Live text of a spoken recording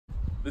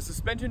The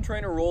suspension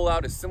trainer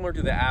rollout is similar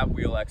to the ab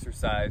wheel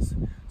exercise.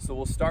 So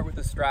we'll start with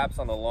the straps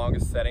on the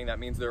longest setting. That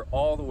means they're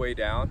all the way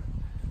down.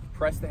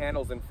 Press the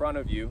handles in front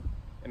of you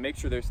and make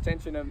sure there's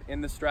tension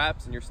in the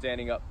straps and you're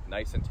standing up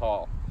nice and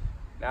tall.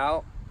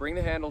 Now bring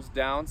the handles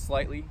down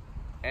slightly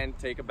and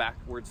take a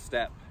backward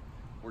step.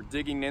 We're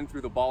digging in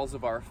through the balls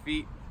of our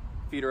feet.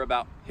 Feet are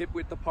about hip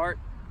width apart.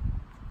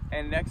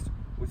 And next,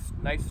 with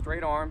nice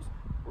straight arms,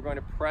 we're going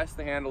to press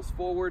the handles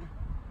forward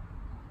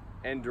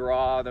and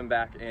draw them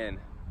back in,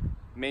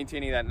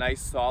 maintaining that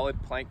nice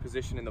solid plank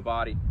position in the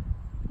body.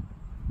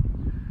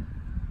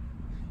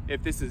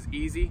 If this is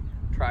easy,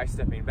 try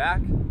stepping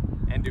back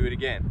and do it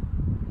again.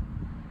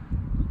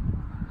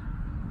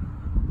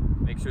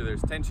 Make sure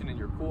there's tension in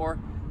your core,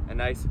 a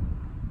nice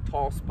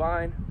tall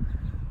spine,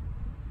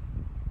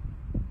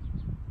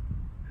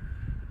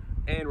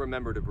 and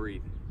remember to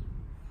breathe.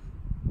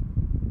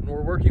 When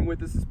we're working with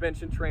the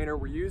suspension trainer,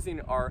 we're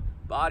using our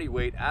body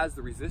weight as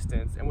the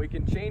resistance, and we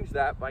can change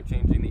that by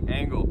changing the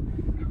angle.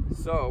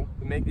 So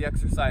to make the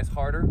exercise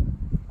harder,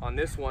 on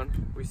this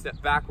one, we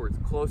step backwards,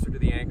 closer to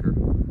the anchor.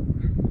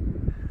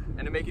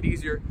 And to make it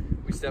easier,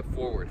 we step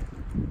forward.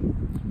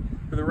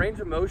 For the range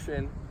of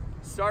motion,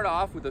 start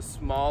off with a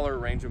smaller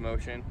range of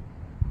motion,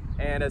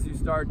 and as you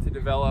start to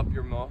develop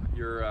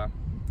your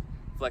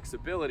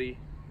flexibility,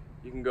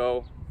 you can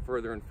go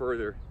further and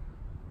further.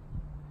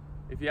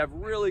 If you have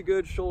really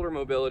good shoulder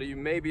mobility, you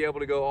may be able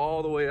to go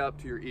all the way up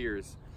to your ears.